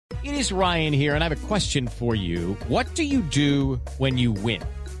It is Ryan here, and I have a question for you. What do you do when you win?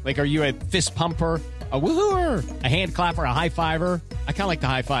 Like, are you a fist pumper, a woo-hooer, a hand clapper, a high fiver? I kind of like the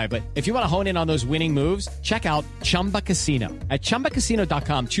high five, but if you want to hone in on those winning moves, check out Chumba Casino. At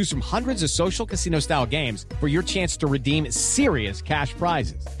ChumbaCasino.com, choose from hundreds of social casino-style games for your chance to redeem serious cash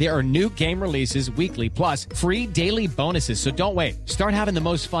prizes. There are new game releases weekly, plus free daily bonuses. So don't wait. Start having the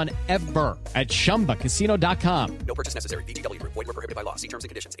most fun ever at ChumbaCasino.com. No purchase necessary. VGW Group. Void where prohibited by law. See terms and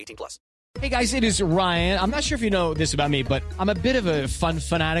conditions. 18+. Hey guys, it is Ryan. I'm not sure if you know this about me, but I'm a bit of a fun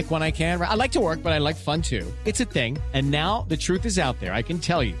fanatic when I can. I like to work, but I like fun too. It's a thing. And now the truth is out there. I can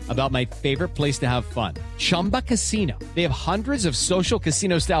tell you about my favorite place to have fun. Chumba Casino. They have hundreds of social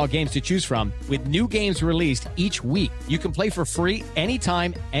casino style games to choose from with new games released each week. You can play for free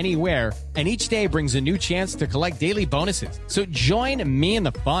anytime, anywhere. And each day brings a new chance to collect daily bonuses. So join me in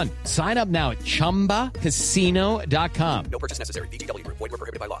the fun. Sign up now at ChumbaCasino.com. No purchase necessary. VGW Group. Void where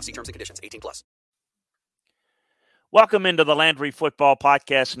prohibited by law. See terms and conditions. 18+. Welcome into the Landry Football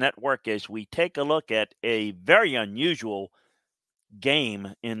Podcast Network as we take a look at a very unusual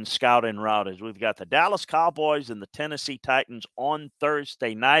game in Scout and Route. As we've got the Dallas Cowboys and the Tennessee Titans on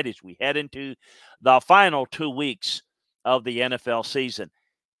Thursday night as we head into the final 2 weeks of the NFL season.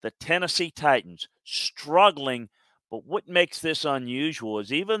 The Tennessee Titans struggling, but what makes this unusual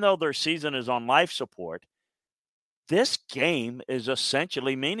is even though their season is on life support, this game is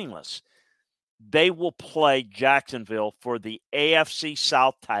essentially meaningless. They will play Jacksonville for the AFC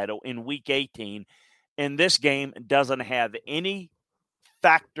South title in Week 18, and this game doesn't have any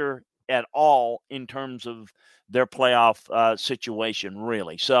factor at all in terms of their playoff situation,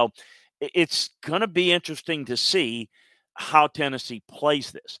 really. So it's going to be interesting to see how Tennessee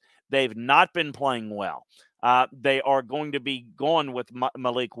plays this. They've not been playing well. They are going to be going with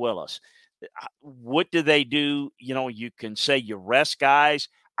Malik Willis. What do they do? You know, you can say you rest guys.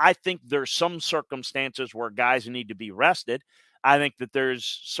 I think there's some circumstances where guys need to be rested. I think that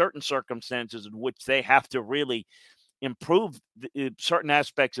there's certain circumstances in which they have to really improve certain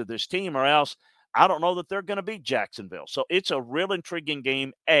aspects of this team, or else I don't know that they're going to beat Jacksonville. So it's a real intriguing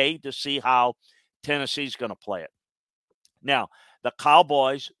game, to see how Tennessee's going to play it. Now, the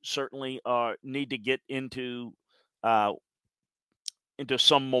Cowboys certainly need to get into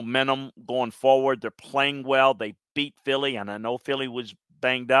some momentum going forward. They're playing well. They beat Philly, and I know Philly was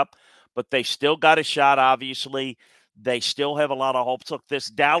banged up, but they still got a shot, obviously. They still have a lot of hopes. Look, this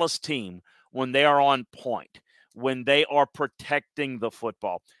Dallas team, when they are on point, when they are protecting the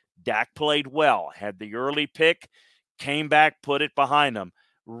football, Dak played well, had the early pick, came back, put it behind them.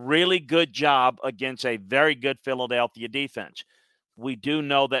 Really good job against a very good Philadelphia defense. We do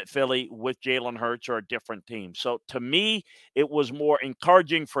know that Philly with Jalen Hurts are a different team. So to me, it was more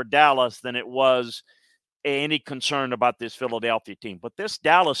encouraging for Dallas than it was any concern about this Philadelphia team. But this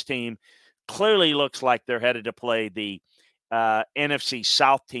Dallas team clearly looks like they're headed to play the NFC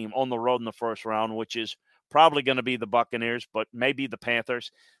South team on the road in the first round, which is probably going to be the Buccaneers, but maybe the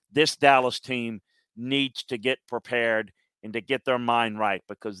Panthers. This Dallas team needs to get prepared and to get their mind right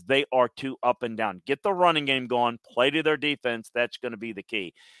because they are too up and down. Get the running game going, play to their defense. That's going to be the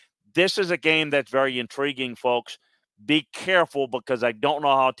key. This is a game that's very intriguing, folks. Be careful because I don't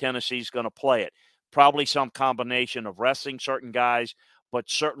know how Tennessee's going to play it. Probably some combination of resting certain guys,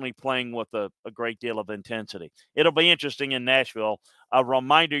 but certainly playing with a great deal of intensity. It'll be interesting in Nashville. A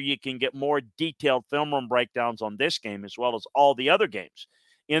reminder, you can get more detailed film room breakdowns on this game as well as all the other games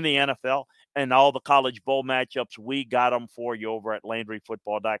in the NFL and all the college bowl matchups. We got them for you over at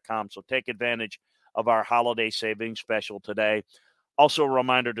LandryFootball.com. So take advantage of our holiday savings special today. Also, a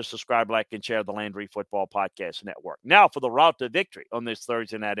reminder to subscribe, like, and share the Landry Football Podcast Network. Now for the route to victory on this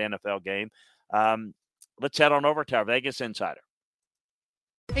Thursday night NFL game. Let's head on over to our Vegas Insider.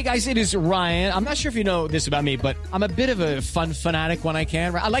 Hey guys, it is Ryan. I'm not sure if you know this about me, but I'm a bit of a fun fanatic when I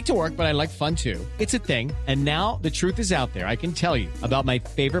can. I like to work, but I like fun too. It's a thing. And now the truth is out there. I can tell you about my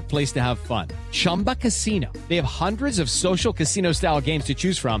favorite place to have fun. Chumba Casino. They have hundreds of social casino style games to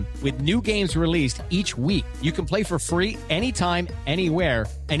choose from with new games released each week. You can play for free anytime, anywhere.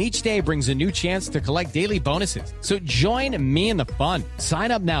 And each day brings a new chance to collect daily bonuses. So join me in the fun.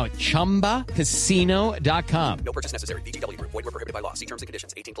 Sign up now at ChumbaCasino.com. No purchase necessary. VGW Group. Void where prohibited by law. See terms and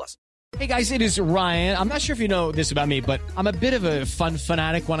conditions. 18+. Hey guys, it is Ryan. I'm not sure if you know this about me, but I'm a bit of a fun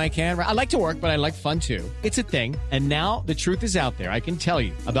fanatic when I can. I like to work, but I like fun too. It's a thing. And now the truth is out there. I can tell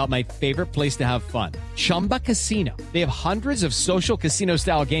you about my favorite place to have fun. Chumba Casino. They have hundreds of social casino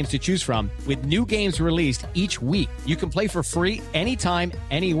style games to choose from with new games released each week. You can play for free anytime,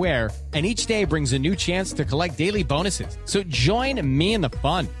 anywhere. And each day brings a new chance to collect daily bonuses. So join me in the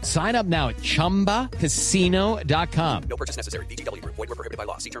fun. Sign up now at ChumbaCasino.com. No purchase necessary. VGW Group. Void where prohibited by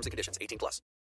law. See terms and conditions. 18+.